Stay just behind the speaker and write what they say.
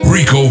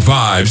Rico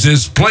Vibes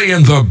is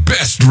playing the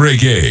best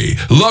reggae,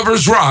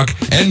 lovers rock,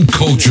 and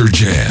culture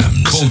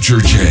jams. Culture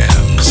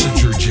jams.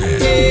 Culture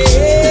jams.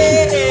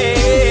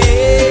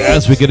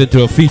 As we get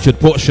into a featured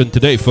portion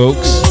today,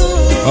 folks,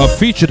 our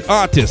featured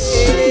artist,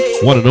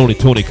 one and only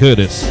Tony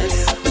Curtis.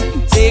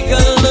 Take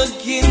a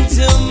look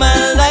into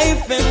my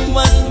life and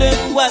wonder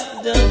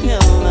what the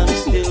hell I'm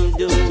still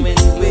doing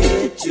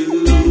with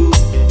you.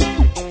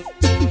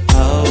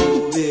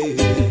 Oh, yeah.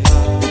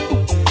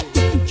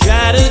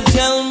 Try to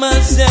tell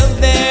myself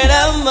that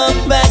I'm a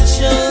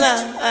bachelor.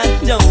 I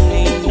don't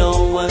need no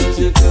one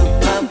to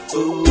cook my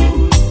food.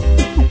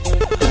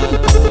 Oh,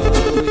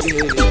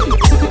 yeah.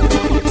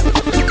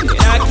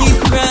 I keep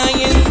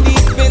crying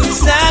deep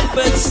inside,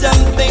 but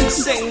something's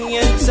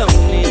saying,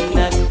 Tony,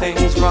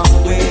 nothing's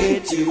wrong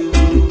with you.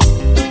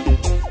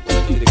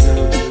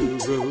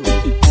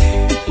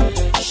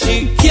 She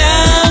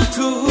can't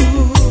cool,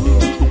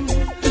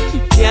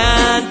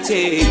 can't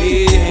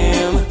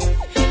tame.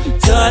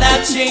 Thought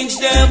I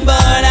changed her,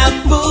 but I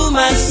fooled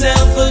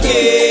myself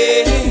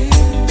again.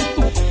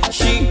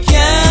 She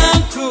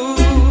can't cool,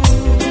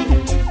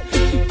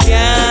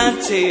 can't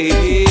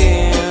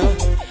tame,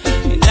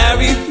 and I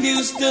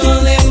refuse to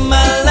live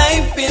my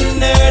life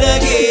in hurt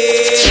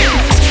again.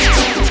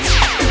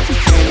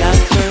 When I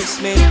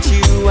first met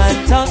you, I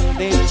thought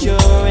that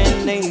you're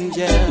an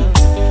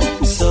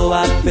angel, so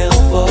I fell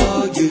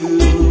for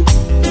you.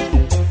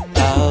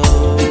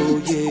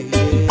 Oh yes,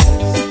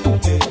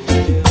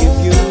 give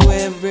you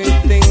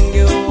everything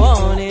you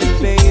wanted,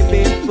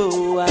 baby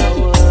boo. I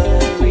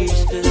would've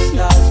reached the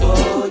stars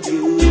for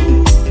you.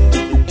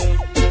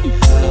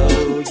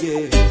 Oh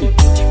yeah,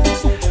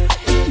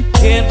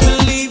 can't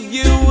believe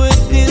you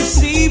would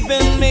deceive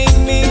and make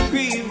me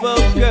grieve.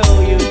 Oh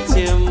girl, you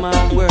tear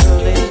my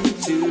world in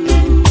two.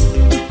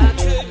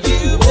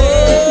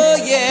 Oh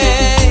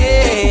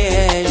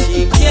yeah,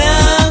 she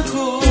can't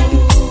cool,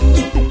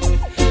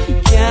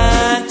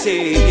 can't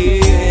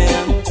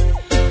tame.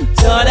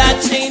 Thought I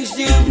changed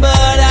you,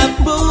 but I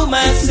fooled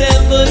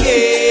myself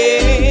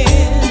again.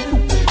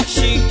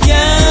 She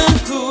can't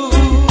cool,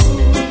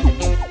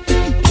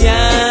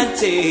 can't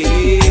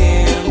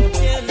tame,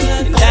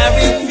 and I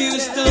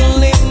refuse to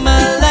live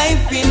my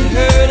life in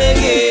hurt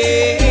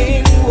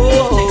again.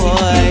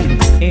 Boy,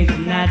 it's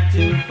not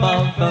too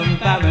far from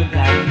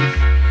paradise,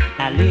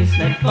 at least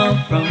not far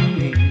from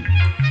me.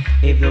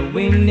 If the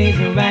wind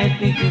isn't right,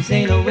 we can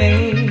sail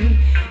away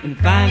and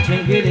find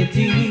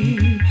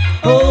tranquility.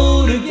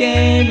 Hold the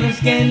candles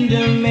can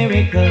do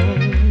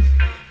miracles.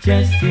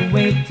 Just to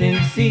wait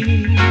and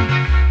see.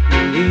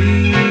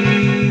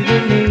 Believe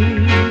in me.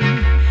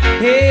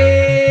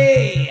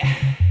 Hey,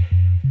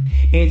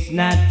 it's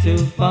not too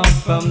far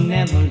from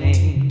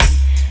Neverland,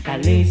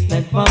 at least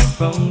not far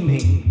from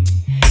me.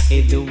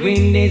 If the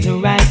wind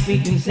isn't right, we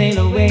can sail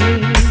away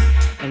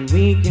and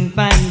we can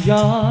find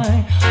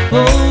joy.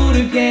 Oh,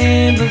 the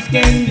canvas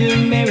can do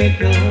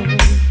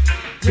miracles.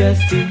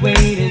 Just to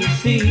wait and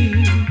see.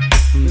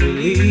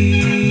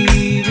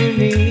 Believe in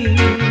me.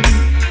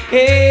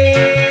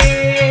 Hey,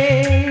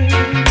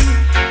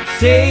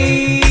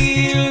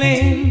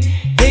 sailing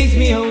takes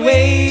me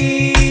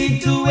away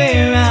to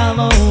where I've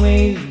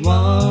always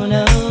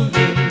wanna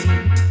be.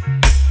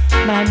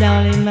 My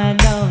darling, my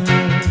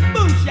darling,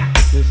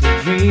 just a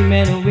dream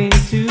and a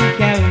wind to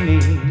carry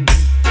me.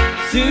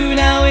 Soon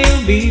I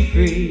will be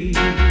free.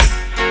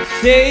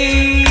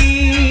 Say,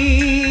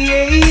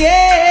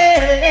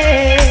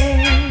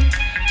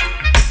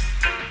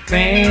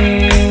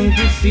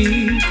 fantasy,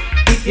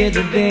 it get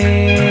the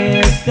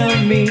best of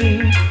me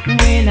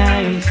when I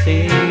am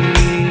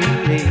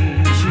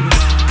sailing.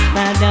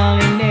 My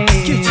darling,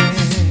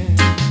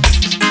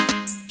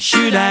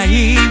 should I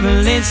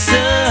even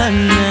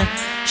listen?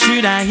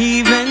 Should I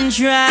even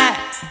try?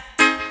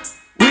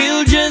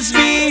 We'll just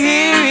be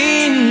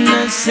hearing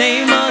the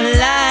same old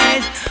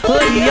lies. Oh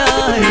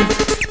yeah,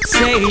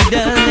 say it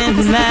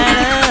doesn't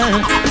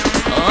matter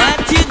what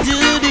you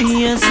do to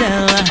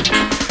yourself,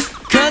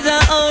 'cause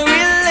our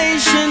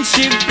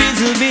relationship is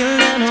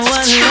built on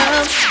one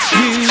love.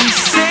 You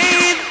say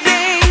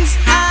things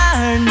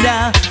aren't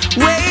the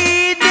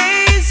way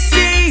they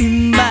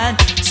seem, but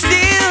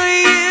still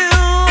you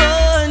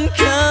won't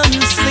come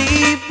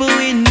sleep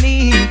with me.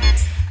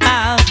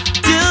 How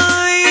do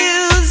you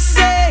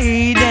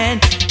say that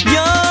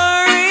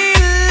you're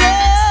in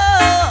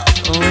love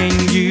when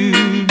you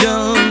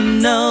don't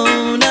know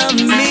the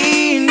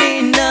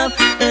meaning of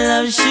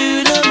love?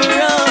 Should have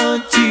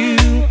brought you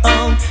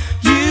home.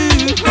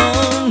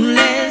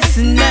 Last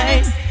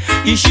night,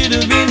 you should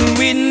have been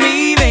with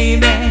me,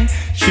 baby.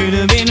 Should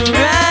have been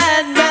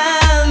right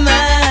by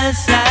my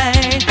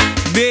side,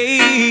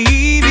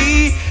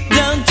 baby.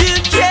 Don't you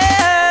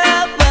care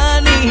about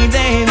me,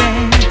 baby?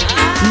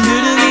 Do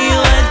to me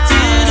what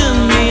you do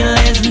me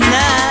last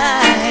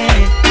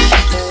night.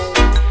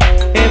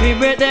 Every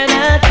breath that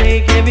I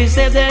take, every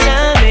step that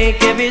I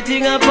make,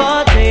 everything I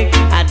partake,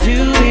 I do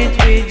it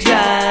with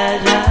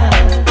Jaja,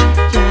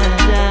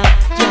 Jaja,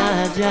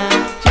 Jaja.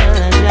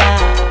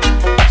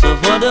 So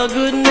for the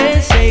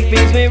goodness sake,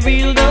 makes me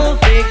real, don't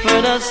fake.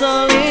 For that's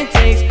all it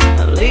takes.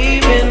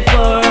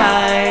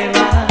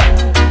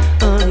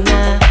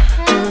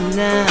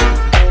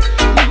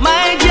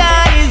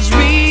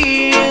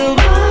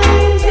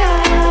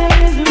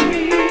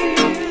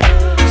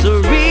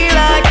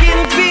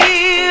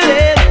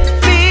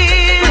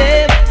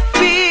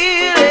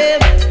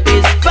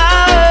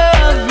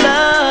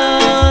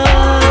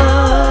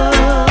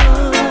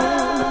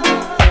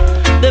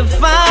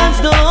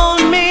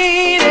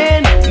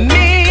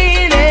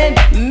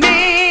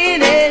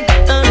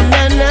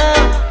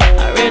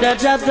 Read a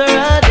chapter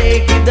a day,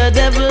 keep the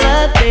devil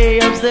at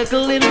bay.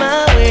 Obstacle in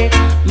my way,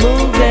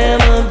 move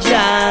them up,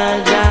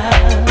 Jah,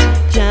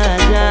 Jah, Jah,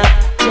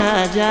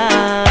 Jah,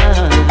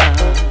 Jah.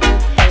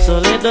 So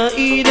let the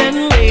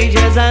Eden rage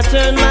as I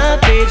turn my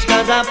page,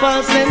 cause I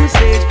pass them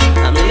stage.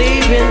 I'm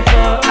leaving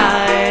for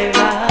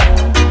Iva,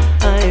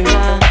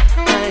 Iva,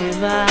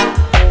 Iva.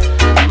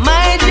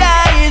 My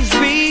Jah is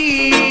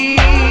real,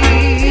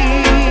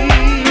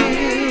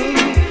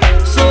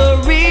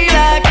 so real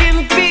I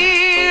can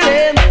feel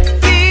him,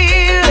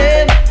 feel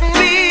him,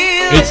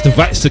 feel him. It's the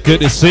Vice of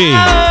Curtis saying.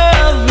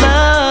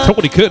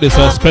 Tony Curtis,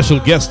 our special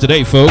guest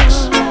today,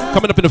 folks.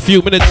 Coming up in a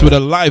few minutes with a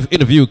live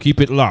interview. Keep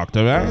it locked,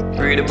 all right?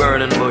 Free the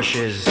burning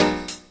bushes.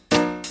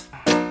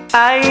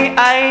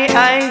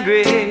 I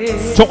agree.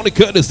 Tony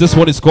Curtis, this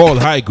one is called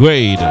High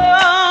Grade.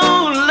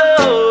 Oh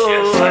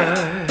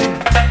Lord,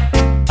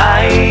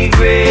 high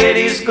grade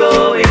is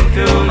going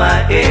through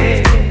my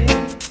head,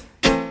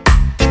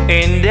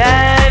 and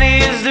that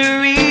is the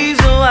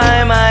reason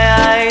why my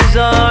eyes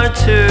are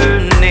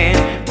turning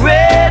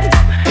red.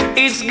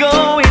 It's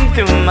going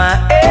through my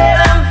head.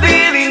 I'm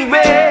feeling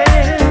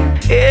red.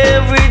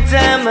 Every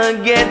time I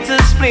get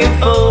to split,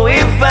 oh,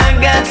 if I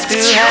got to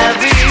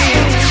have it,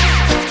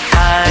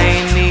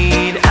 I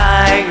need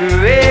high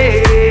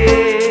grade.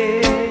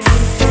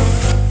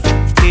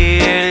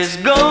 It is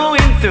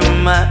going through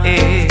my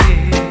head.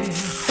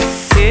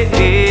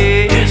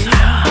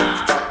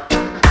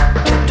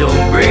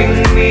 Don't bring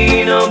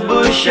me no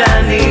bush,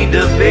 I need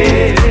the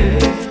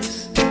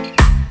best.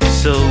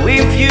 So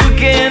if you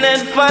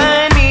cannot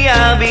find me,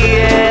 I'll be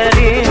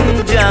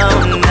heading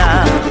down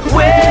now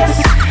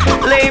west.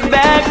 Lay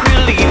back,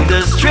 relieve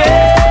the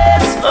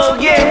stress. Oh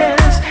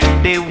yes,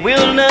 they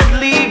will not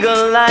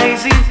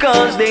legalize it,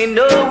 cause they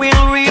know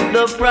we'll reap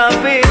the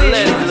profit.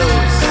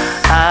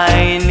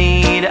 I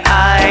need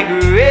high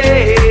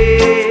grade.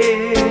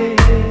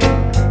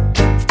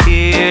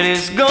 It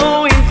is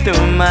going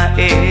through my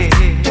head.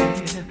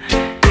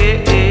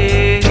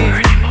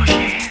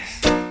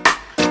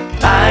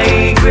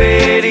 High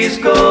grade is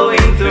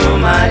going through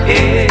my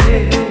head,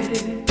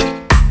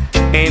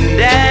 and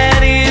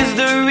that is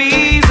the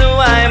reason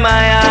why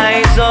my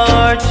eyes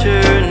are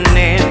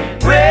turning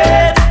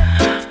red.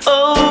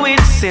 Oh,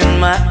 it's in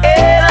my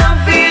head, I'm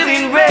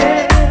feeling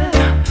red.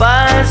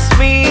 Pass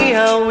me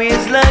a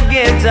Whistler,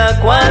 get a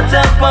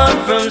quarter pound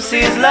from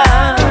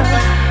Sizzler.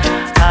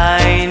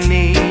 I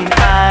need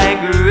high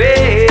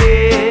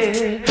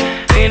grade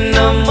in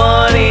the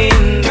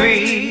morning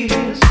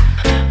breeze,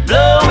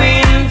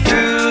 blowing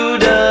through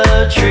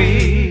the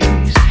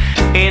trees,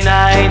 and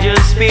I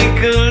just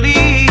pick a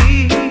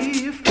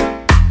leaf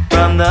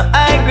from the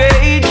high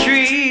grade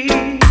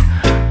tree,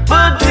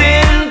 put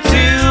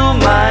into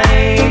my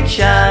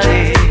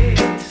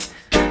chalice,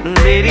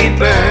 let it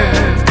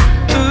burn.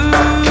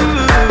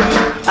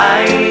 Ooh,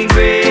 high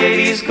grade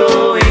is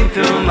going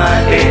through my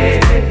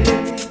head,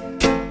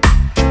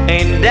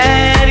 and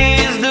that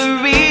is the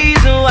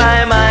reason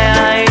why my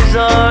eyes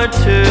are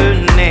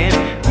turning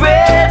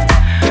red.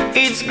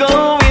 It's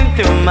going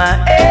through my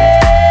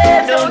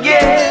head, oh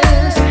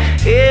yes.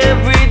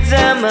 Every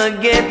time I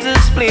get to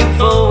split,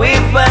 for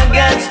if I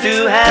got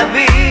to have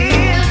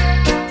it,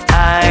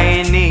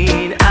 I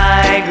need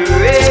high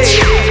grade.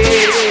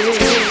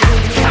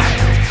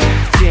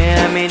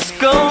 Damn, it's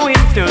going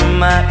through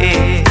my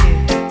head.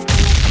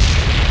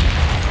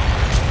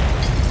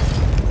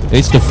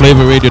 It's the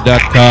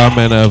flavorradio.com,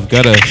 and I've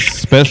got a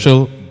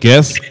special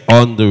guest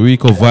on the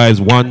Rico Vibes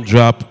One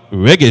Drop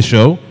Reggae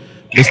Show,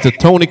 Mr.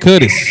 Tony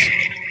Curtis.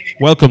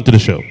 Welcome to the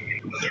show.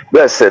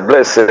 Blessed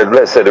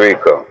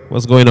Rico.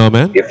 What's going on,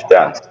 man? Give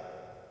thanks.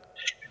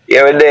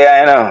 Every day,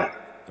 I know.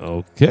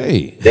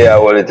 Okay. They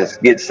are wanted to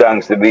get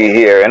songs to be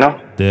here, you know.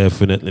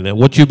 Definitely. Now,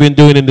 what you been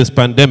doing in this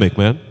pandemic,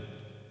 man?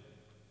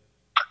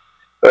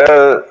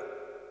 Well,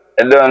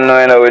 I don't know,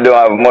 you know, we don't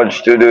have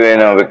much to do, you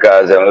know,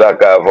 because I'm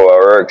lack of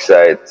our work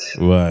site,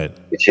 Right.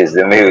 which is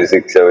the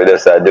music. So we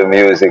just do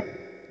music.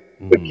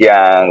 We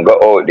can go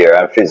out there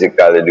and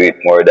physically do it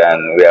more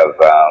than we have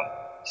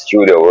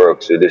studio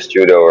works. We do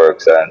studio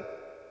works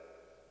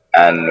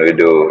and we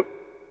do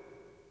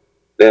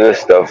little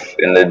stuff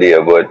in the day,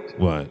 but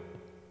Right.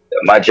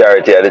 the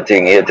majority of the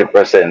thing,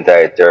 80%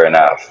 I turn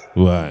off.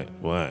 Right.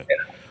 Right.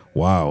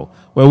 Wow.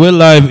 Well, we're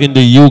live in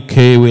the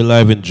UK, we're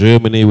live in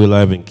Germany, we're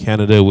live in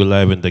Canada, we're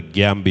live in the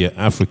Gambia,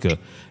 Africa.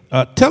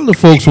 Tell the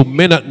folks who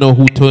may not know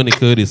who Tony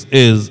Curtis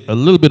is a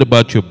little bit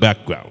about your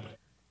background.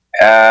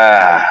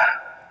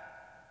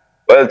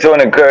 Well,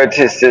 Tony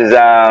Curtis is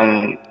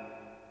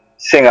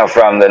singer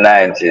from the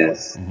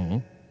 90s.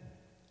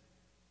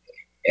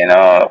 You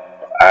know,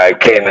 I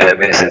came in the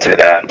business with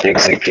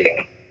Dixie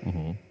King.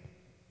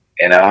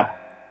 You know,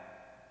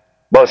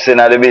 busting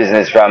out the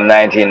business from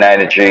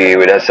 1993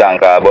 with a song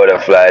called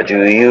Butterfly.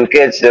 Do you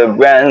catch the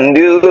brand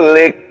new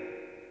lick?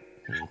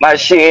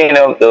 Machine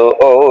of the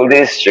old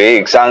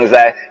district. Songs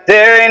like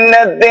there ain't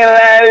nothing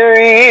like a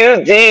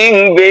real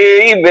thing,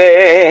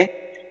 baby.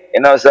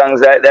 You know,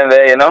 songs like them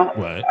there, you know.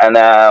 Right. And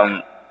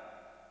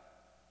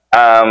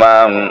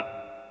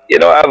you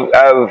know,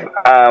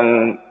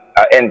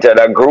 I entered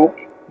a group,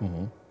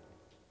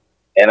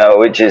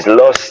 which is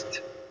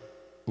Lust.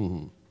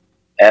 And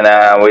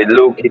with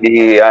Luke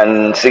D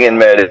and Singing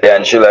Melody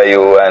and Shula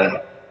You, and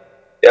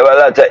there were a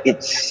lot of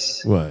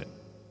hits. Right.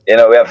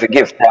 We have to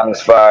give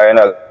thanks for, them,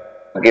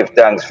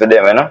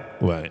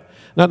 Right.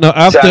 Now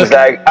after songs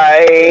like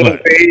I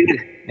right.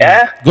 Breathe,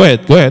 yeah? Go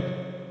ahead.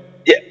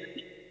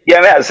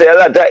 Yeah, I say a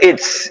lot of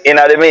hits in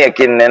the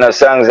making,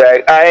 songs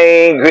like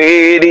I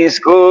Greed is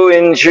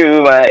going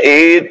through my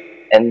head,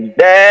 and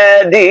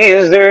that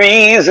is the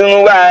reason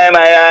why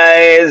my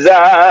eyes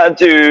are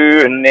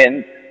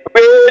turning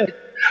red.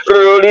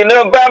 Rolling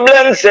up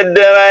problems, said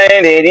the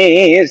line it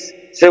is.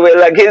 So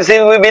well, I guess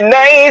it would be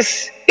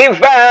nice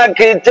if I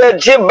could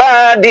touch your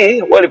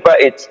body. What if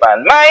it's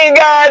man? My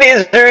God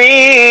is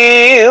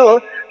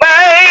real.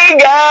 My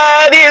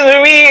God is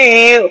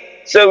real.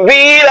 So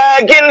real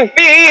I can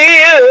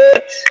feel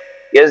it.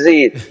 You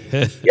see it?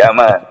 Yeah,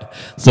 man.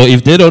 So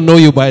if they don't know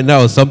you by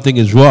now, something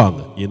is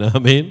wrong. You know what I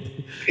mean?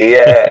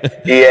 Yeah.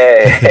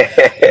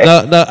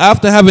 Now,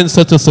 after having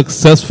such a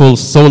successful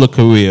solo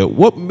career,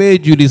 what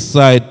made you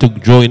decide to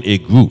join a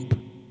group?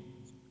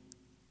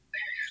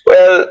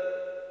 Well,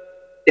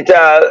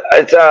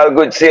 it's all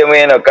good same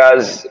way,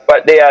 because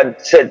what they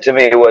had said to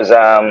me was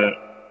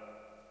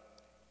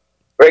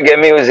reggae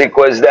music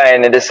was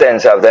dying in the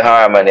sense of the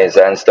harmonies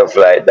and stuff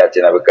like that,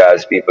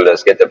 because people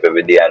just get up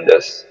every day and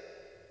just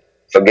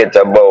forget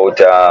about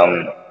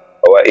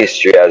our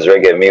history as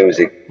reggae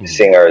music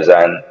singers.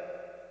 And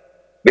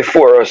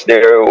before us,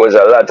 there was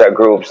a lot of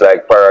groups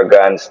like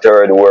Paragons,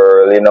 Third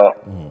World,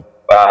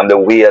 the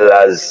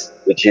Wheelers,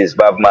 which is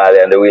Bob Marley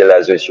and the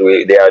Wheelers,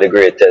 they are the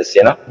greatest,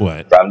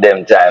 Right. from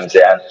them times.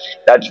 And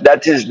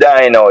that is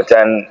dying out.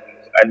 And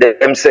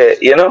them say,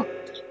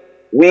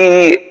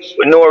 we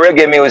know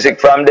reggae music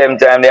from them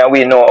time, and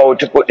we know how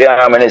to put the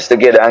harmonies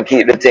together and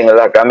keep the thing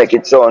like and make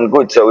it sound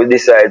good. So we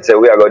decide,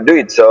 we are gonna do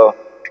it. So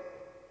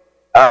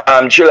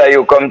Chula,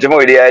 you come to me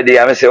with the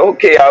idea, and I say,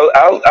 okay,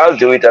 I'll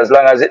do it as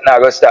long as it not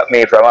gonna stop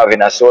me from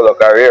having a solo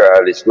career.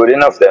 It's good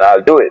enough, then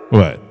I'll do it.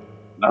 Right.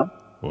 No?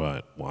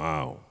 Right.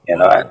 Wow.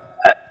 And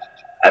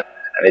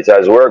it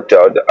has worked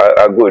out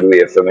a good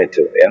way for me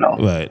too,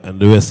 Right, and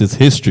the rest is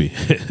history.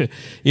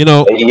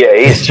 Yeah,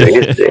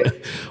 history.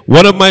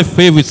 One of my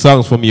favorite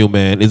songs from you,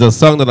 man, is a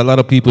song that a lot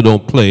of people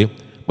don't play,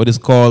 but it's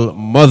called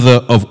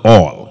Mother of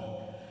All.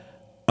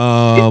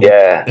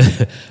 Yeah.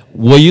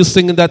 Were you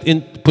singing that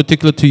in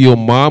particular to your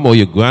mom or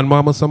your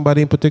grandmom or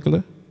somebody in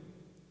particular?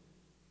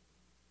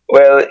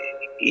 Well,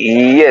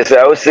 yes,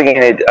 I was singing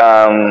it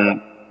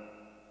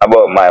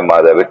about my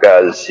mother,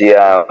 because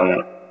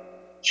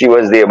she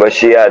was there, but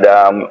she had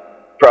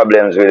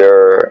problems with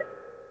her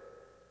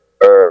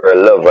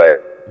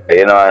lover,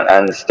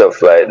 and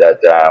stuff like that,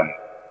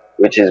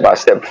 which is my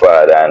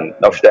stepfather. And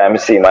enough time I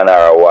see man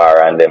are a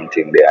war and them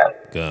thing there.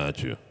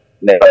 Got you.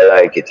 Never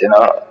like it,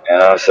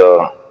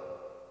 so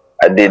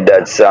I did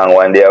that song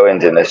one day. I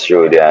went in the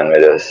studio and we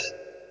just,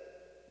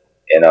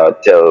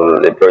 tell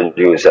the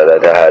producer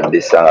that I had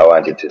this song I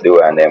wanted to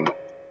do, and him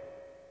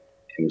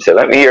said,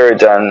 let me hear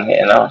it, and,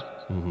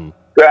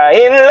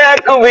 crying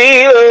like a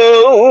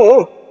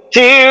willow,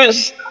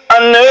 tears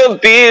on the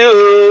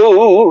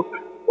pillow,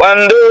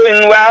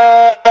 wondering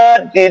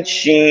what did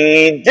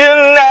she do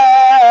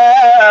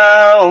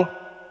now?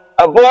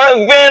 A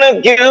boyfriend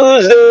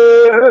accused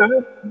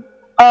her,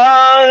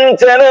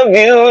 aunt and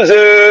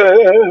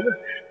abuser,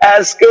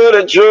 ask her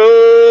to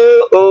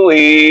throw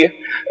away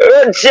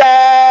her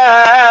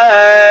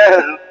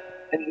child,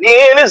 an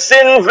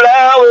innocent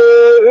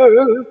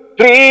flower.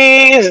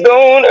 Please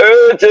don't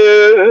hurt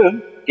her,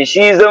 'cause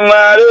she's the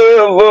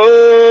mother of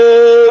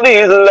all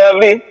these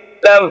lovely,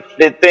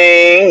 lovely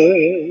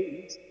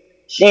things.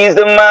 She's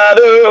the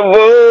mother of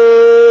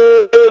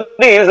all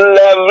these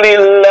lovely,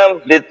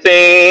 lovely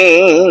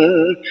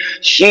things.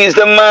 She's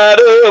the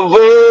mother of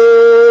all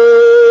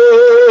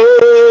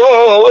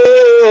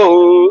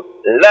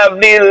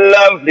lovely,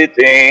 lovely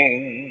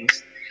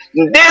things.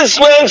 This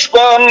one's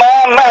for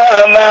my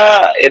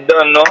mama. You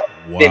don't know?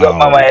 Wow. Big up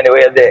mama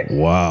anyway there.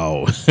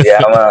 Wow.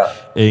 Yeah, man.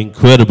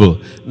 Incredible.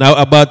 Now,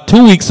 about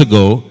 2 weeks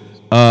ago,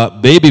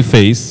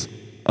 Babyface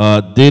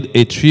did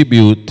a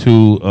tribute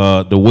to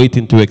the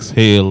Waiting to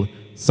Exhale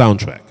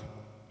soundtrack.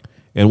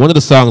 And one of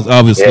the songs,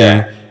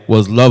 obviously,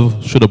 was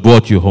Love Should Have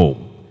Brought You Home.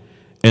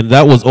 And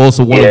that was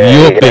also one of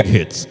your big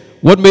hits.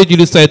 What made you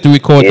decide to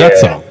record that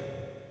song?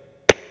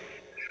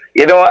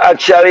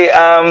 Actually,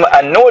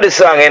 I know the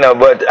song,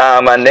 but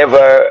I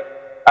never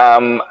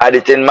had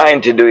it in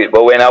mind to do it.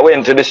 But when I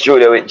went to the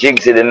studio with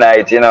Jigsy the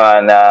night, and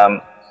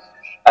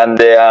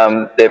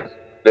the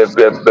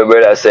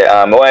brother said,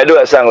 I want to do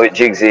a song with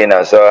Jigsy,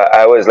 so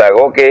I was like,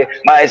 okay,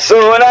 my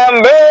son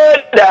and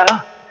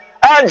brother,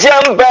 I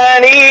jump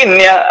in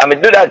ya. I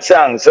mean, do that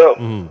song. So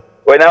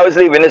when I was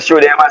leaving the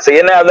studio, I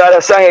said, have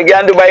that song you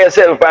can do by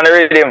yourself on the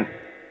rhythm.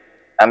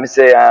 And I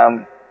say,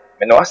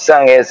 what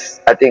song is,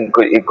 I think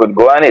it could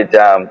go on it.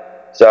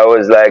 So I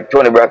was like,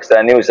 Tony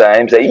Braxton News, and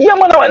him say, yeah,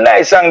 man, a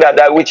nice song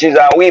that which is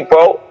on Weep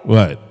Out.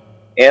 Right.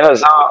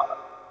 So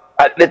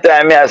at the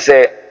time, I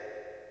say,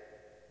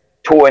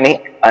 Tony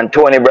and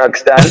Tony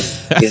Braxton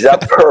is a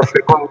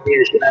perfect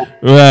combination.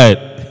 Right.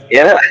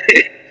 You know?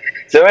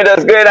 So we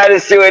just going out the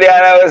studio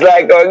and I was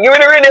like, oh, give me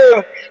the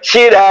rhythm.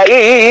 Should I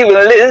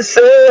even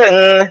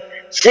listen?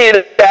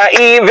 Should I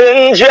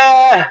even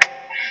try?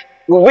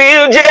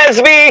 We'll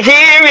just be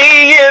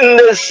hearing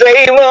the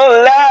same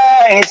old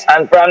lies.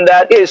 And from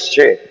that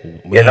history,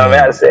 you know what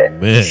I say?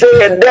 Man. So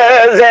it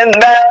doesn't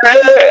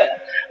matter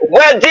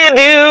what you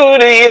do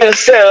to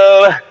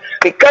yourself,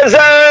 because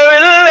our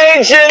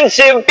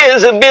relationship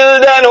is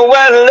built on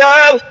one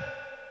love.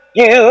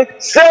 You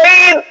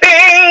say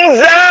things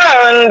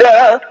are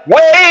the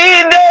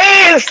way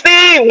they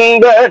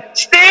seem, but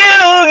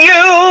still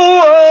you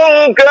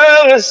won't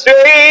come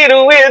straight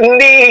with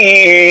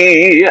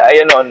me.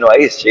 You don't know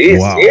history.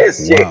 Wow.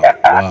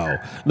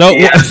 Now,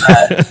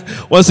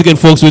 once again,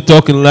 folks, we're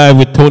talking live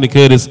with Tony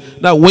Curtis.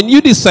 Now, when you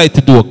decide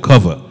to do a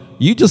cover,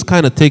 you just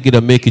kind of take it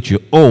and make it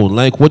your own,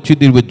 like what you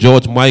did with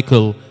George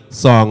Michael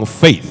song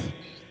 "Faith."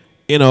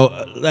 You know,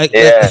 like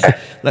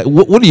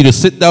what do you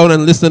just sit down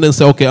and listen and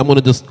say, okay, I'm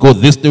gonna just go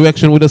this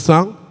direction with a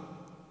song?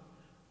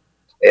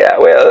 Yeah,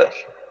 well,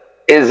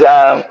 is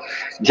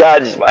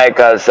George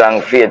Michael's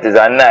song "Faith" is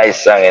a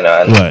nice song, you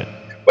know. And right.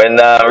 When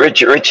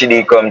Richie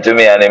D come to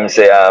me and him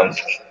say, "You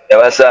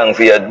have a song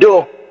for you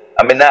do,"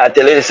 I mean, I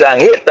tell you the song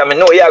hit. I mean,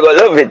 no, you gonna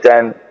love it.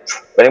 And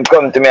when him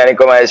come to me and he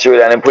come on the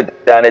shoulder and he put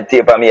it on the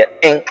tape on me,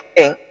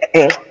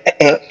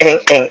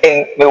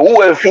 my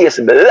whole face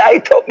be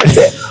light up. Me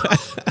say,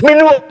 me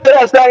know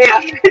that song.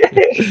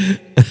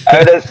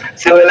 I just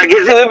say, well, I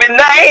guess it would be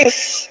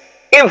nice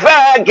if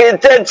I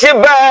could touch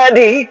your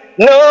body,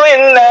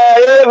 knowing that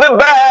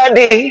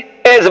everybody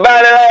is a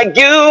body like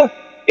you.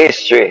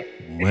 History.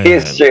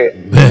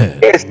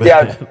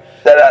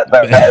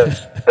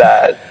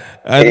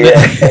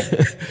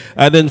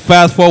 And then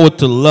fast forward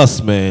to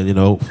Lust, man. You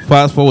know,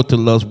 fast forward to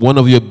Lust. One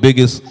of your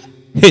biggest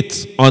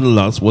hits on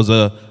Lust was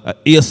a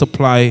Air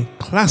Supply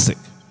classic.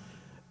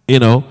 You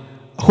know,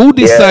 who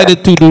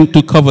decided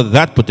to cover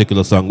that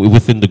particular song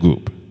within the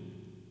group?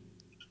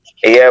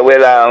 Yeah,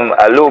 well,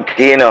 Luke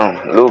D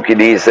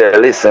said,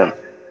 listen,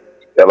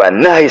 you have a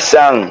nice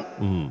song.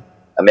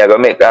 I'm gonna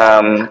make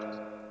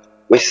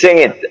we sing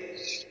it.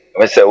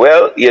 I said,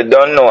 well, you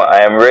don't know.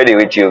 I am ready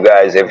with you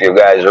guys. If you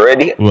guys are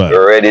ready,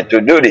 you're ready to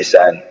do this.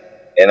 And,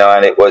 you know,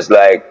 and it was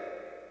like,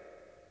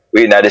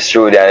 we in the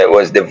studio and it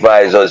was the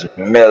vibes, was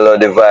mellow,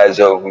 the vibes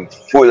of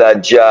full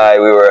of joy.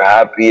 We were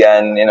happy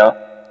and, you know,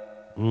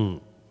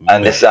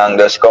 and the song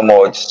just come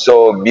out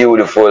so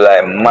beautiful,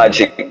 like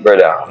magic,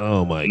 brother.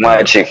 Oh, my God.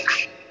 Magic.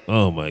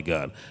 Oh, my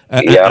God.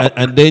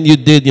 And then you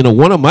did, you know,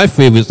 one of my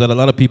favorites that a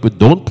lot of people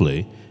don't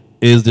play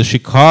is the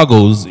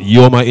Chicago's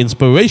You're My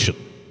Inspiration.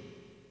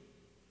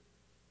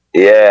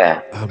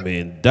 Yeah. I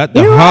mean, the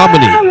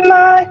harmony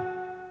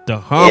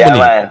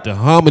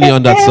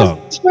on that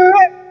song.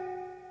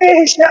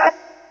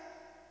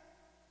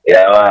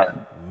 Yeah,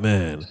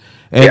 man.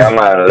 And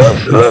man.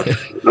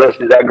 Love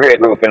is a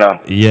great group, you know.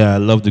 Yeah, I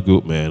love the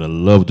group, man. I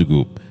love the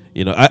group.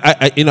 You know,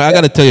 I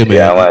gotta tell you, man.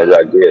 Yeah, man, it's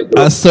a great group.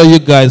 I saw you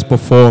guys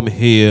perform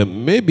here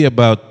maybe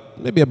about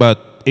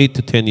 8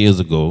 to 10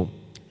 years ago,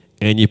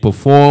 and you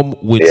perform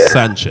with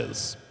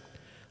Sanchez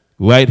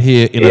right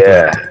here in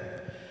Atlanta.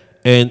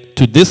 And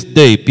to this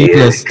day,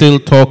 people are still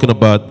talking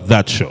about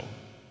that show.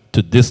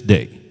 To this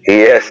day.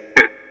 Yes.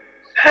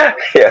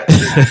 Yeah,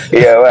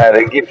 man.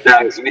 They give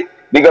thanks.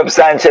 Big up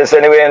Sanchez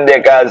anyway in there,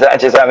 because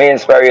Sanchez is my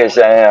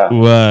inspiration, you know.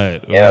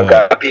 Right. You know,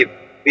 because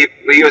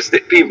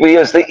people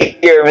used to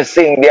hear me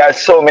sing. There are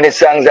so many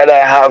songs that I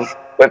have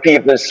where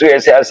people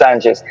swear say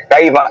Sanchez.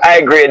 That even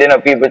I grade, you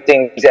know, people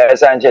think say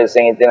Sanchez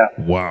sing it, you know.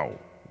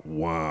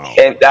 Wow.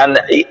 And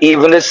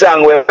even the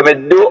song where me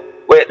do,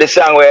 the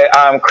song where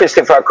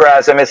Christopher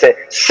Cross and me say,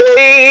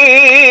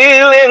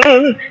 sailing,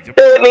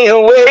 take me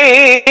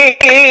away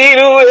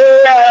to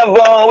where I've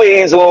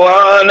always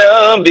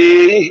wanna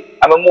be.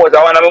 I'm one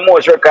of the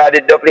most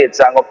recorded dubplate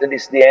song up to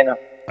this day, you know.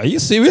 Are you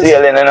serious?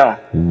 Sailing, you know.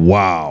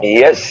 Wow.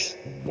 Yes.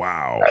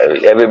 Wow.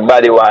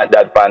 Everybody want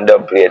that on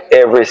dubplate.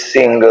 Every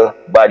single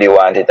body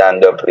want it on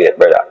dubplate,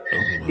 brother.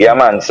 Yeah,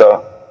 man.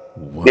 So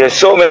there's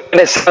so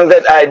many songs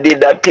that I did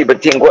that people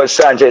think was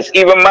Sanchez.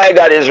 Even My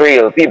God Is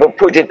Real. People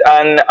put it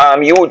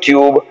on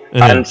YouTube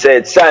and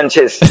said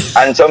Sanchez.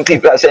 And some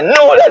people are saying,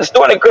 no, that's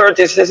Tony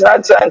Curtis. It's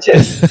not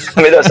Sanchez.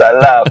 I mean, just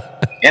laugh.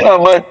 You know,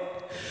 but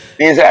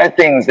these are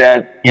things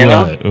that, you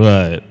know.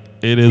 Right.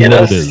 It is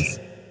what it is.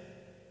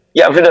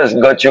 You have to just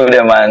go through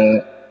them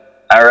and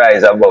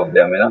rise above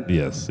them, you know.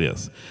 Yes.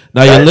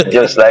 Now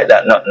just like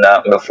that, nothing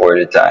happened before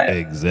the time.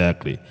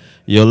 Exactly.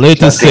 Your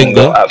latest single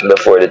single don't happen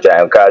before the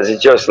time, because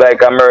it's just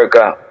like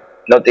America.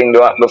 Nothing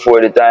don't happen before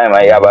the time,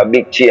 and you have a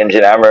big change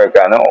in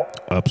America now.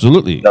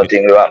 Absolutely.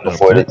 Nothing don't happen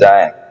before the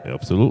time.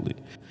 Absolutely.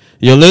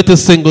 Your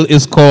latest single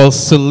is called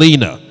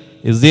Selena.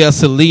 Is there a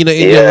Selena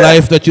in your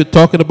life that you're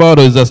talking about,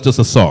 or is that just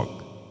a song?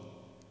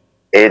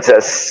 It's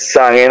a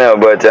song, you know,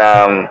 but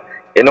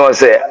you know,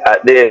 say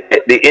at the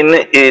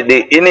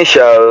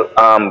initial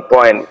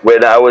point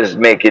when I was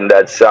making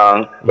that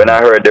song, when I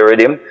heard the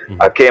rhythm,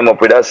 I came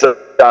up with a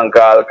song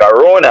called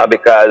Corona,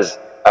 because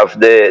of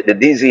the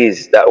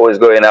disease that was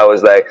going. I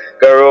was like,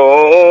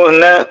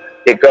 Corona,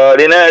 they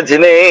calling out your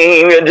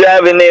name, you're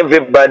driving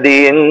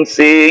everybody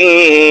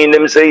insane.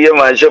 Them say you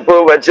mash up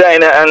over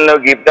China and no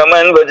give the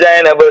man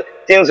vagina, but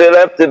things will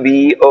have to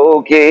be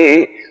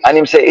okay. And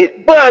him say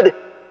it bad,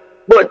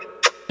 but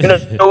you know,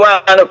 no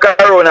one no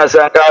Corona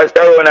song, cause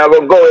Corona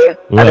will go away,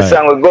 and the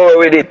song will go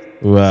with it.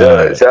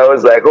 Right. So I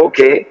was like,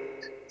 okay.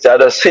 So I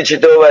just switch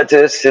it over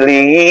to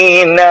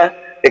Selena.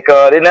 They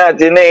calling out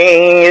your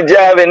name, you're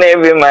driving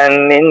every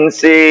man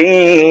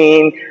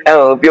insane. I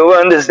hope you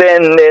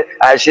understand that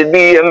I should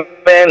be a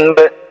man,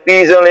 but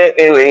please don't let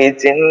me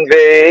wait in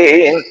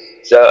vain.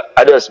 So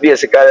I just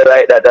basically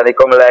like that, and it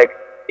come like,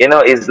 you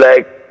know, it's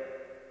like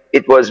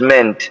it was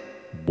meant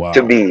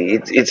to be.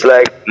 It's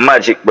like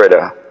magic,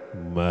 brother.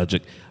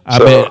 Magic. I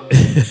mean,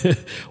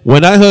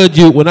 when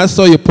I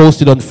saw you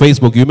posted on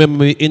Facebook, you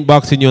remember me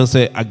inboxing you and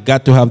say, I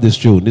got to have this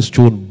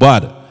tune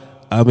bad.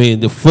 I mean,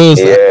 the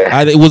first,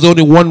 it was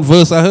only one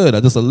verse I heard,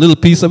 just a little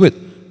piece of it,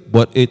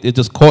 but it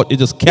just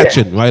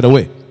catching right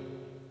away.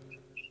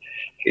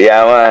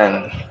 Yeah,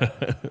 man. You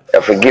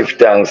have to give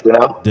thanks, you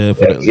know?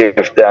 Definitely. Give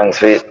thanks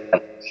for it.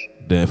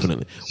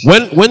 Definitely.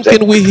 When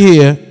can we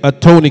hear a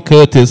Tony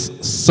Curtis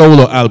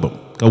solo album?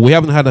 'Cause we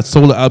haven't had a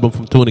solo album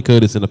from Tony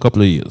Curtis in a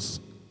couple of years.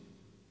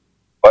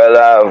 Well,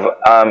 I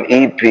have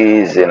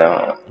EPs, you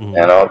know,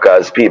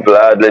 because people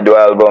hardly do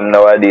album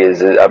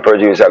nowadays. A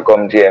producer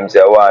come to him and say,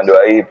 I want to do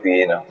an EP,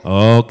 you know.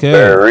 Okay.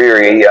 But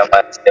really, I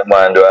want to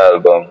do an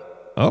album.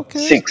 Okay.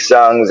 6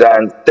 songs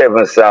and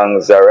 7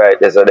 songs are right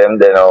there, so them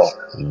they know.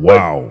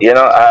 Wow. But, you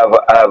know, I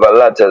have a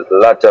lot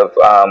of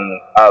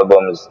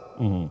albums.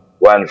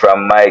 One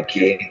from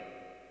Mikey,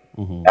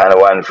 and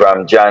one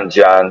from John,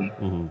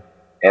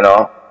 you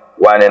know,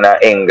 one in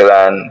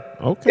England,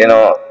 you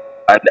know.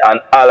 And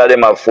all of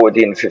them have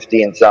 14,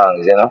 15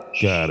 songs, you know.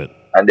 Got it.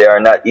 And they are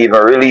not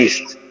even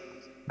released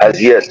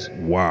as yet.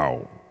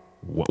 Wow.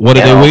 What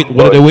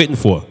are they waiting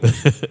for?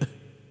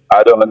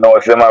 I don't know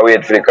if they might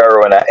wait for the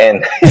Corona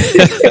end.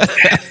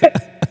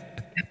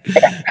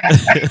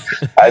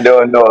 I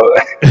don't know.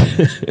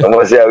 I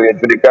must say wait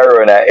for the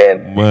Corona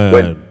end. Man.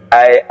 But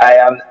I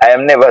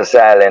am never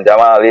silent. I'm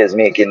always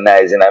making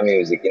noise in the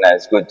music. You know,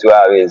 it's good to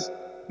always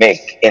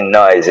make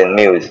noise in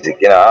music,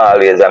 you know.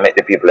 Always I make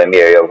the people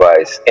hear your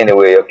voice any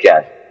way you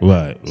can.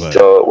 Right.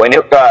 So when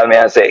you call me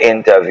and say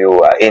interview,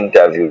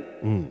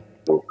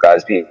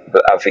 because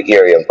people have to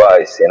hear your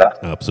voice, you know.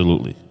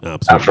 Absolutely. I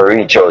have to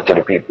reach out to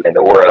the people in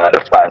the world and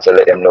the fans to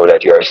let them know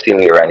that you're still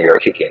here and you're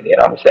kicking. You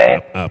know what I'm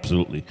saying?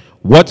 Absolutely.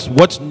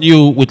 What's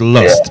new with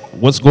Lust? Yeah.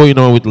 What's going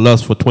on with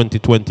Lust for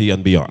 2020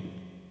 and beyond?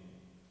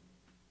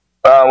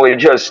 We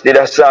just did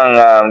a song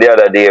the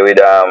other day with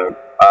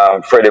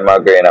Freddie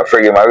McGregor.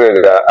 Freddie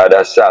McGregor had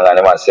a song and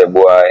he must say,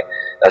 boy,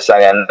 that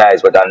song is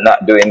nice, but I'm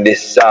not doing this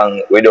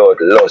song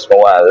without Lust. I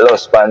want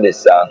Lust on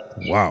this song.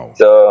 Wow.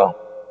 So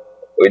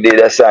we did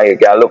a song. You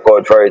can look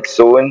out for it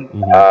soon.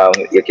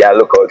 You can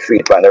look out for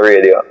it on the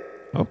radio.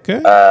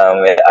 Okay.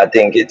 I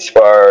think it's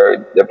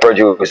for the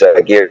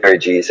producer Gary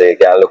G, so you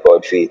can look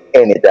out for it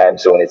anytime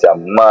soon. It's a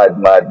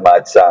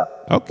mad song.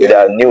 Okay. With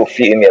a new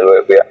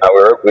female.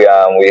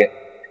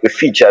 We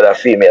featured a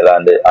female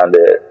on the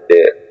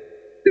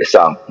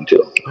song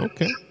too.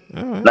 Okay.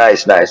 All right.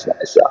 Nice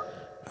song.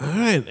 All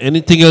right.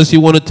 Anything else you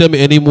want to tell me?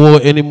 Any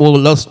more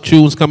Lust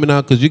tunes coming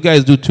out? Because you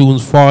guys do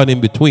tunes far and in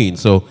between.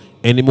 So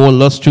any more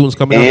Lust tunes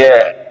coming out?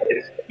 Yeah.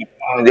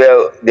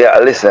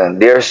 Listen,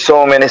 there are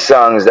so many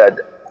songs that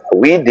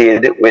we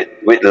did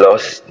with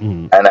Lust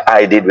and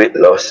I did with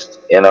Lust,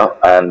 you know,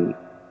 and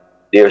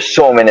there are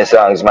so many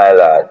songs, my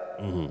lad.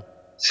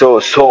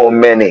 So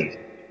many.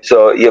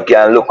 So you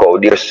can look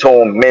out. There's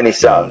so many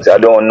songs. I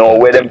don't know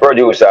where the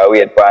producer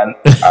wait pan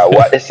or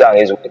what the song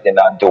is waiting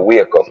on to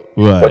wake up.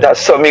 Right. But that's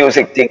some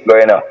music thing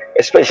going on.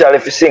 Especially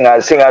if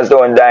singers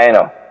don't die, you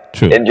know.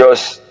 True. It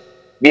just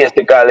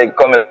basically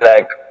coming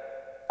like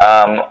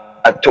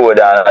a toe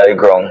down on the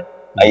ground.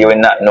 And you will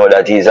not know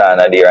that he's on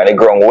there. And the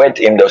ground wet,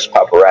 him just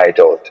pop right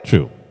out.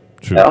 True.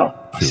 You know?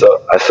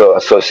 So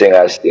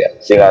singers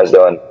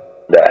don't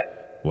die.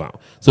 Wow.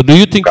 So do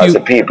you think because the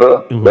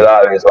people will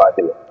always want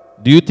to.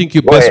 Do you think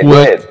your best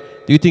work?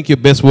 Do you think your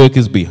best work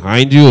is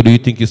behind you, or do you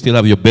think you still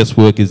have your best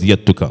work is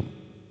yet to come?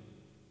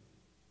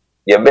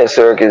 Your best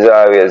work is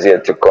always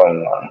yet to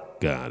come, man.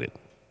 Got it.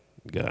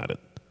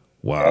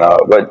 Wow.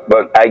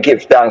 But I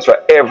give thanks for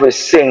every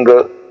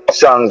single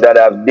song that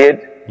I've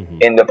did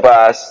in the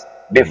past,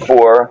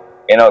 before.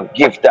 You know,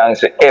 give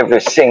thanks for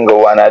every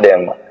single one of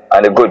them,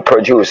 and the good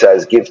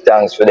producers give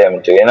thanks for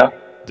them too. You know.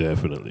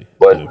 Definitely.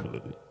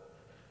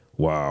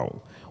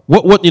 Wow.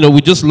 What you know,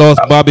 we just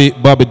lost Bobby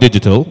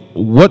Digital.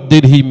 What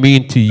did he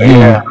mean to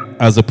you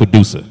as a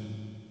producer?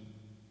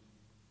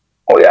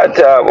 Oh yeah,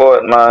 talk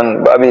about,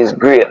 man. Bobby is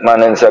great,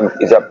 man, and it's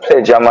a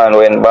pleasure, man,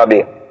 when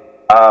Bobby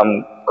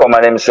come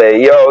and him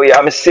say, yo, yeah,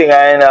 I'm a singer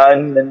and I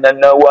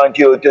want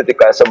you to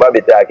take us. So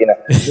Bobby talking,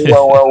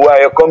 why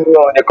you come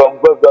down, you come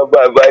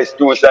vice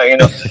two song, you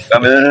know.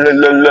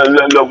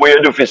 What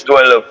you do for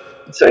stone love?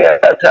 So yeah,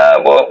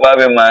 talk about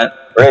Bobby man.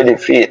 Ready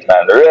feet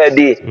man.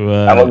 Ready.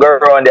 Right. I'm gonna go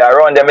around there.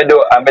 Around them I do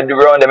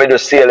around them I do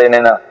sailing,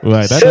 you know.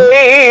 Right.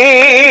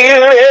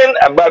 Sailing.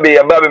 And Bobby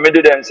me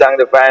do them song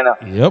the final.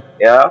 Yep.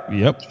 You know?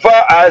 Yep. For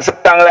a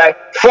song like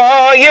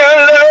For Your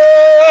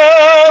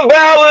Love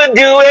I would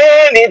do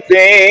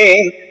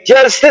anything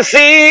just to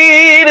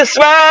see the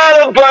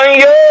smile upon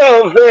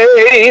your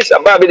face.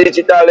 And Bobby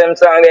digital them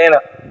song there, you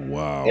know.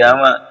 Wow. Yeah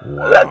man.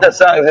 Wow. A lot of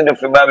songs I do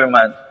for Bobby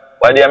man.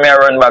 One day I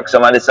run back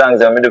some of the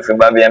songs I do for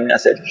Bobby and I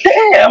said,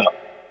 damn,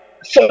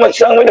 so much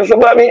song I do for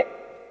Bobby.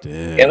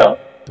 Damn. You know?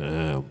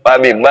 Damn.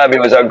 Bobby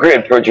was a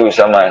great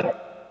producer, man.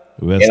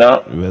 Rest, You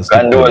know? rest in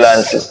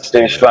Condolences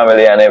to his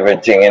family and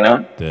everything, you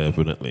know?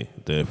 Definitely,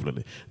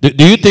 definitely.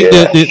 Do you think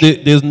Yeah.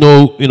 that there's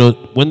no,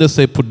 when they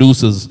say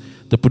producers,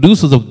 the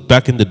producers of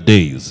back in the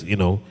days,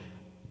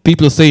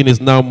 people are saying it's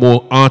now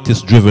more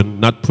artist driven,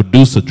 not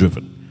producer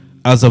driven.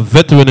 As a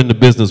veteran in the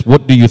business,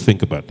 what do you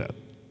think about that?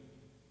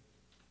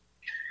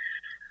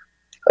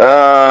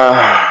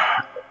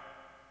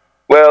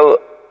 Well,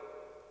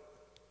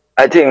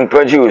 I think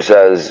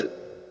producers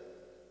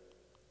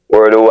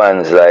were the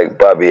ones like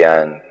Bobby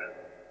and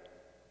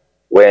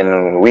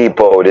when we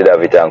did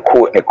have it and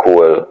Courtney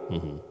Cole,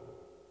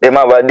 them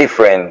have a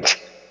different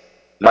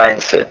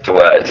mindset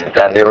towards it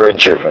and they were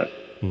driven.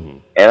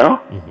 You know?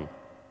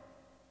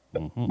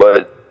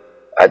 But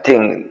I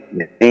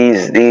think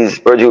these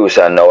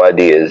producers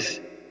nowadays,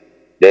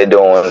 they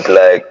don't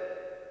like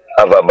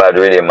have a bad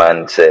rhythm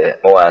and say,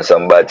 I want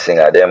some bad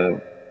singer.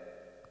 Them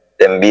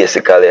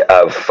basically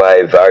have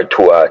 5 or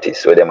 2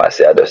 artists, so they must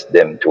say just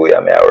them 2 I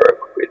may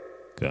work with.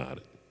 Got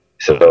it.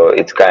 So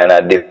it's kind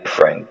of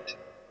different,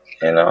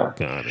 you know.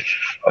 Got it.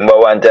 Remember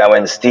one time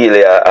when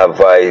Steely a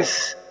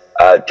voice,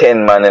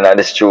 10 man in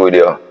the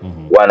studio,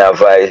 one a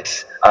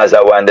voice, as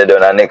I one they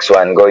done, the next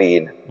one go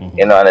in,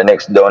 you know, and the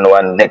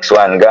next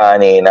one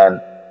gone in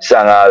and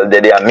sang all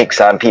day, they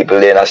mix and people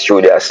there in the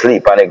studio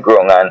sleep on the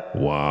ground and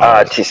Wow.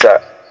 artists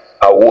are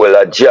whole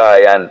of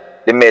joy and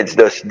the meds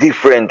just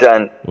different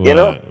and you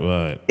know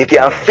Right. you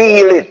can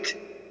feel it.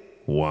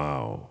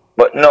 Wow.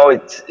 But no,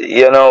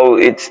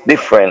 it's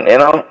different, you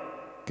know.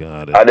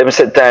 Got it. And them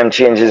said time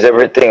changes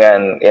everything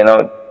and you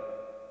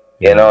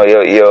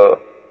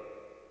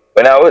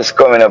when I was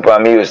coming up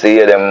and me used to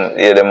hear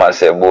them and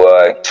say,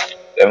 boy,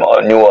 them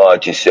are new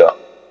artists, yeah.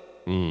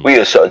 We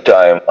used to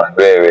time and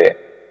very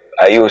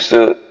I used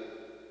to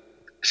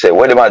say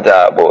what am I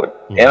talk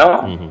about, you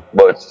know?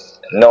 But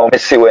now me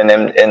see when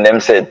them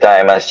said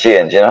time has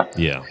changed, you know?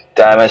 Yeah.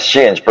 Time has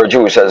changed,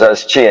 producers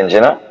has changed,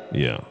 you know?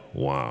 Yeah.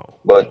 Wow.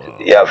 But Wow.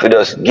 you have to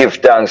just give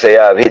thanks that you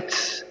have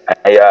hits.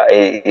 And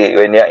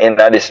when you're in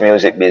this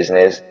music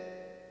business,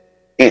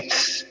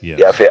 hits. Yes.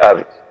 You have to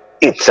have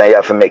hits and you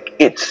have to make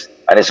hits.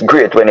 And it's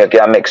great when you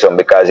can make some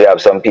because you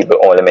have some people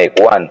only make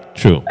one.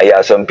 True. And you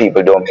have some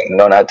people don't make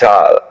none at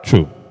all.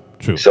 True.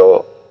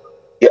 So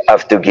you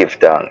have to give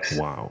thanks.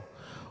 Wow.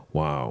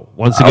 Wow.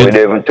 Once And we again,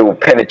 don't even to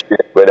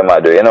penetrate what them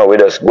are doing. You know, we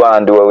just go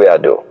and do what we are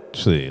doing.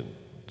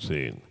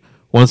 Seeing.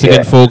 Once again,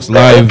 Yeah. folks,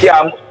 live,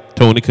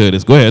 Tony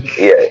Curtis. Go ahead.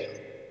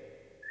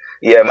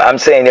 Yeah, I'm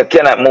saying you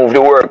cannot move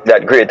the work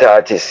that great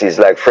artists is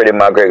like Freddie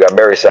McGregor,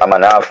 Barry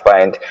Salmon, Half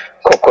Pint,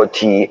 Coco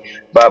T,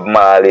 Bob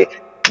Marley,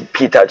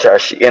 Peter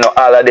Tosh, you know,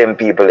 all of them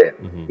people.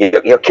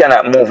 You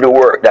cannot move the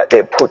work that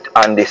they put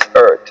on this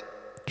earth.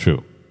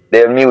 True.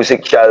 Their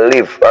music shall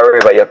live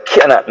forever. You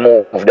cannot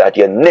move that.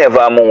 You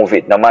never move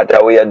it, no matter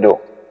what you do.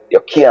 You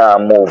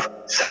can't move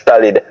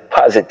solid,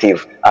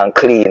 positive, and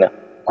clean,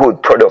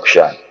 good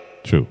production.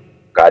 True.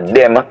 God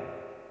them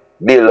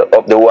build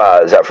up the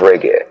walls of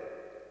reggae.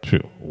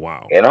 True.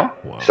 Wow. You know?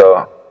 Wow.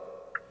 So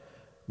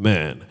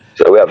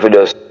we have to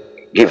just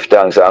give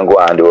thanks and go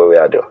and do what we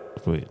are doing.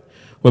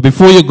 Well,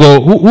 before you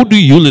go, who do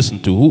you listen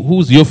to?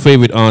 Who's your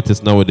favorite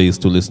artist nowadays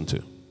to listen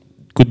to?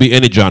 Could be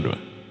any genre.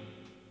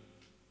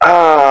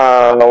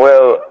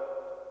 Well,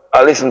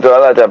 I listen to a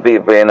lot of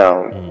people, you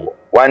know.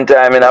 One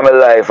time in my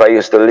life, I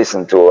used to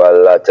listen to a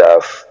lot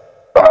of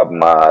Bob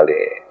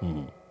Marley.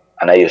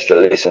 And I used to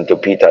listen to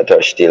Peter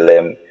Tosh till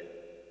the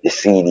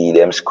CD,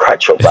 them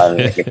scratch up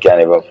and you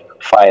can't even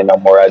find no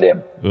more of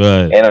them.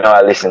 Right. You know,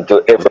 I listen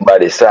to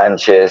everybody,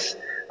 Sanchez.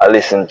 I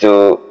listen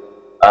to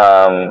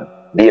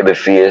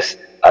Babyface.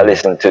 I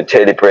listen to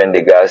Teddy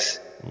Prendergast.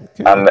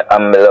 Okay. I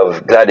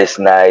love Gladys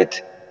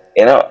Knight.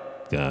 You know,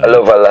 I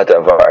love a lot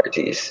of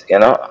artists, you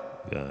know.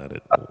 Got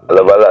it. I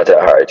love a lot of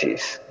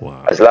artists.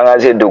 Wow. As long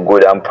as you do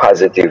good and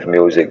positive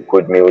music,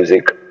 good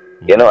music,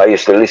 you know, I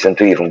used to listen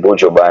to even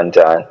Buju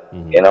Banton,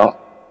 you know,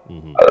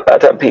 a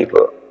lot of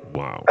people.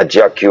 Wow. A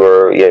Jack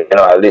Cure, you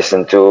know, I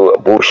listen to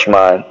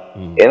Bushman,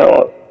 you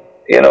know,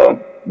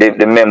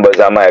 the members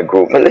of my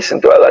group. I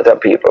listen to a lot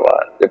of people,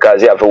 man,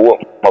 because you have to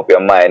open up your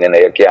mind and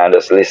you can't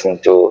just listen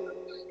to,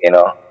 you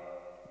know.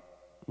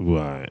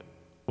 Right.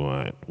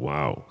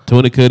 Wow.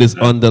 Tony Curtis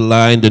on the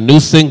line. The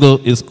new single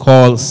is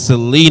called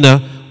Selena.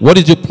 What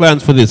is your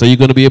plans for this? Are you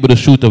going to be able to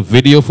shoot a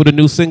video for the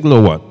new single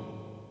or what?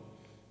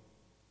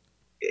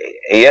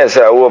 Yes,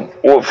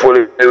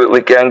 hopefully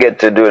we can get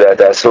to do that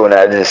as soon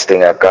as this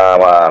thing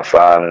calm off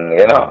and,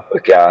 you know,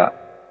 we can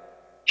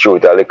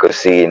shoot a little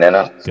scene, you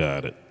know.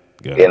 Got it.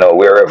 You know,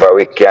 wherever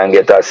we can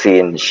get a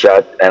scene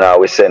shot, and I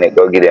will send it,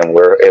 go get them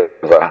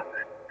wherever,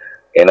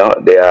 you know,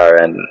 they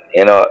are. And,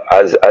 you know,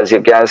 as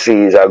you can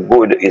see, he's a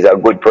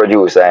good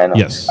producer, you know.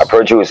 Yes. A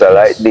producer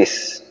like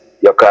this,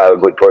 you call a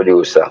good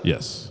producer.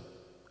 Yes.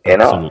 You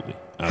know? Absolutely.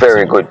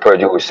 Very good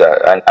producer.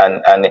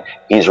 And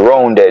he's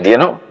rounded, you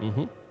know.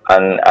 Mm-hmm.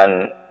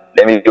 And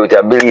them you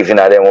to believe in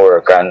them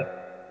work. And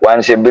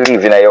once you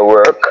believe in your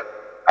work,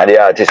 and the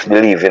artist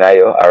believe in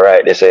you, all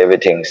right, that's where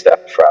everything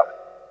starts from.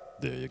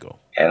 There you go.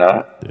 You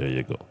know? There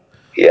you go.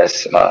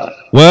 Yes, man.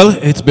 Well,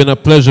 it's been a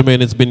pleasure,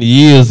 man. It's been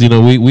years, you know.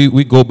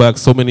 We go back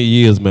so many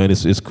years, man.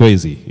 It's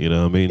crazy, you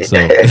know what I mean? So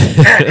yeah,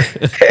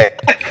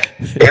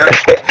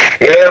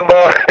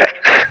 boy.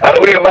 I'll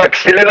be back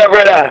still, you know,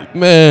 brother.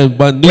 Man,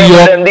 but New Remember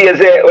York. them days,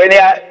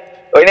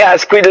 when you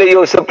Squidly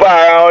used to par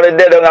around the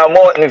dead on a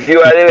mountain if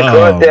you had a little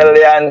hotel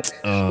and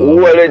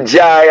whole the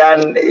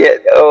giant.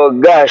 Oh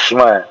gosh,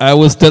 man. I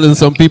was telling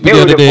some people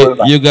the other day, Beautiful,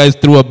 man. you guys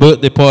threw a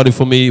birthday party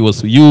for me. It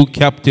was you,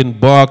 Captain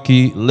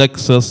Barkey,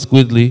 Lexus,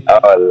 Squidly.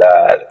 Oh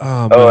Lord.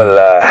 Oh, man. Oh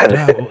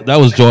Lord. That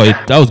was joy.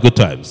 That was good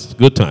times.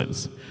 Good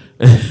times.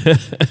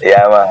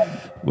 Yeah, man.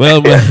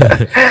 Well, man.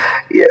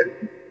 Yeah.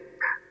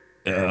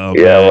 Oh,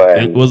 Yeah,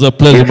 man. It was a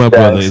pleasure, Give my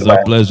brother. thanks, It's man.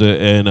 a pleasure.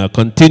 And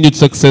continued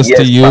success Yes,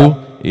 to you.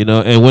 man. You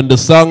know, and when the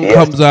song Yes.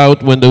 comes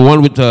out, when the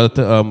one with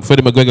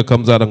Freddie McGregor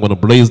comes out, I'm going to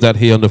blaze that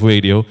here on the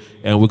radio.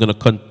 And we're going to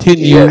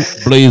continue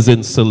Yes.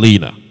 blazing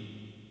Selena.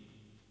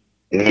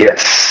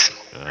 Yes.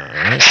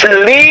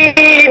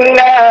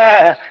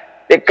 Selena,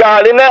 they're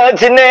calling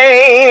out your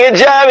name, you're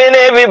driving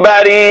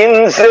everybody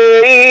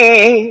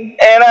insane.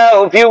 And I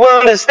hope you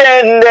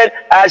understand that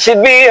I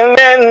should be a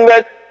man,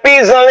 but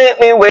please don't let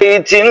me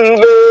wait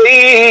in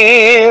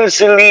vain.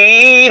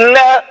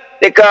 Selena,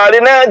 they're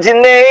calling out your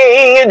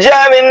name, you're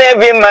driving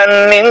every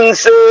man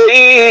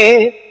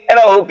insane. And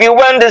I hope you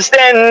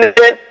understand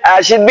that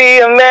I should be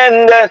a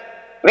man, that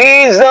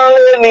please don't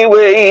let me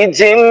wait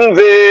in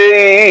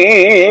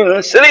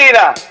vain.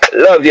 Selena,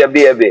 love you,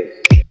 baby.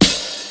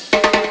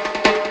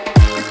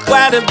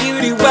 What a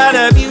beauty, what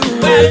a beauty.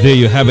 There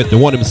you have it, the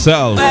one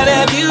himself, What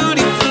a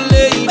beautiful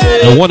lady.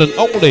 the one and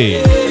only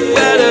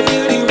What a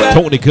beauty, what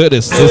Tony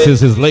Curtis. This is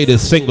his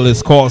latest single.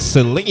 It's called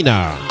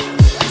Selena.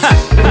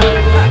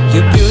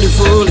 You're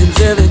beautiful,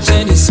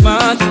 intelligent, and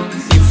smart.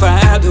 If I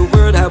had the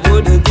word, I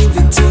would have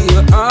given it to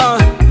you all.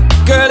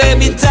 Girl,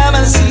 every time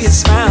I see you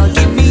smile,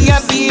 keep me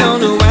happy on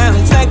the while.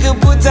 It's like a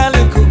put a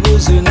little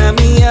goose in my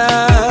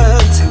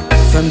heart.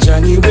 From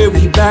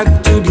January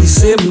back to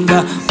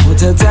December,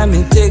 what a time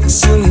it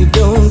takes you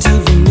don't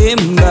even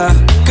remember.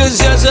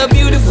 Cause you're so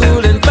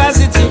beautiful and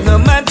positive, no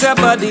matter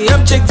about the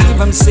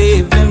objective. I'm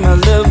saving my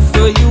love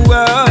for you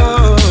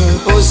all.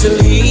 Oh,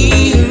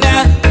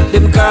 Selena,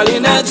 them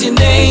calling out your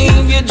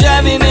name, you're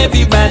driving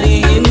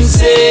everybody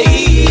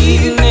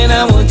insane. And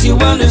I want you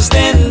to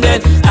understand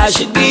that I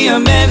should be a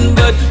man,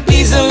 but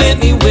please don't let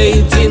me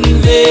wait in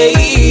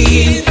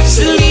vain.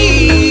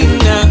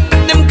 Selena,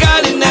 them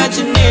calling out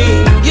your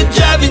name, you're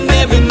driving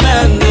every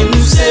man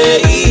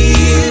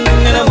insane.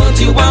 And I want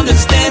you to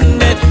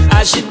understand that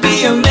I should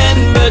be a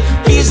man, but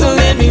please don't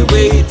let me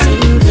wait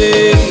in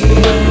vain.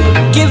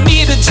 Give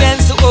me the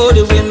chance to hold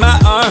you in my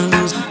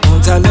arms.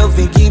 Won't I love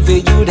me, give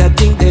you that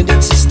thing that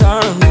it's a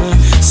storm.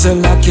 So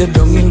lock you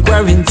down in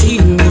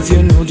quarantine. If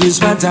you know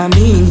just what I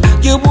mean,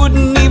 you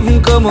wouldn't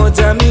even come out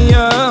of me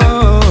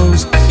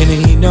house. And you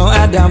need no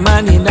other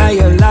man in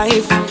your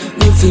life.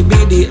 If you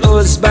be the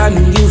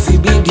husband, you fi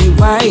be the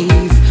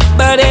wife.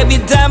 But every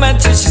time I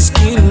touch your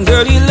skin,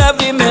 girl, you love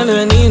me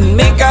melanin.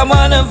 Make I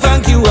wanna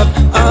funk you up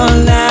all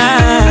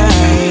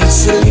night.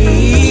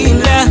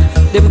 Selena,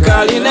 them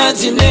calling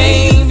out your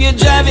name, you're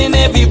driving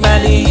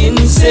everybody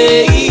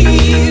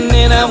insane.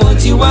 And I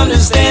want you to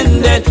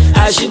understand that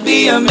I should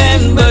be a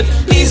man, but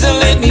please don't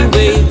let me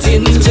wait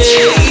in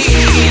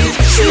vain.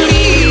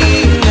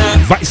 Selena,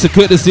 Vice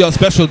Curtis, your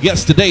special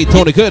guest today,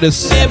 Tony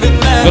Curtis. every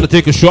man, Gonna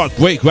take a short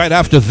break right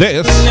after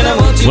this. and I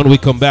want you When we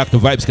come back, the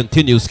vibes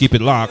continues. Keep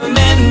it locked.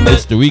 man,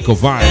 It's but the Rico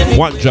Vibe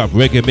One Drop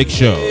Reggae Mix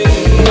Show.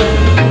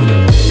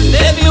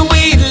 let me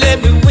wait,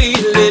 let me wait,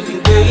 let me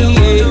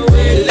wait.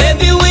 Let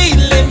me wait,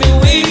 let me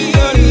wait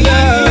for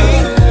love.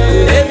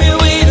 Let me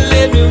wait,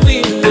 let me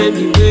wait, let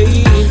me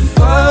wait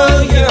for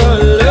your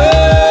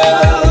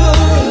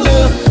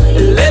love.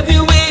 Let me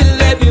wait,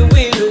 let me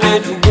wait,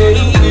 let me wait.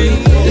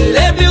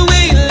 Let me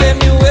wait, let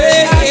me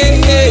wait.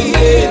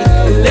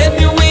 Let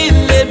me wait,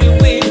 let me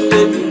wait,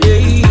 let me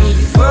wait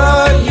for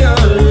your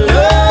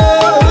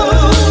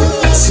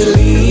love.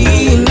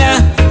 Selena,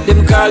 them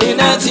calling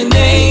out your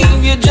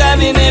name, you're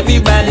driving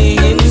everybody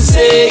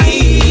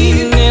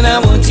insane. And I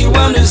want you to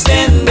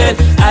understand that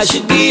I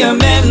should be a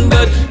man,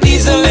 but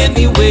please don't let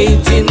me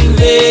wait in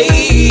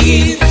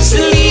vain.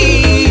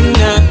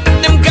 Selena,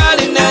 them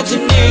calling out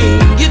your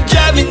name, you're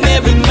driving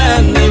every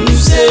man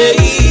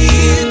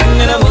insane.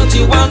 And I want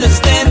you to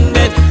understand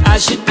that I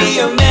should be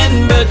a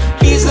man, but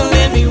please don't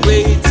let me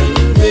wait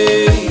in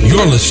vain.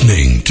 You're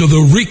listening to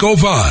the Rico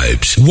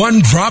Vibes One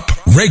Drop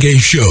Reggae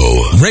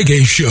Show.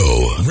 Reggae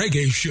Show.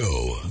 Reggae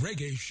Show.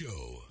 Reggae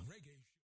Show.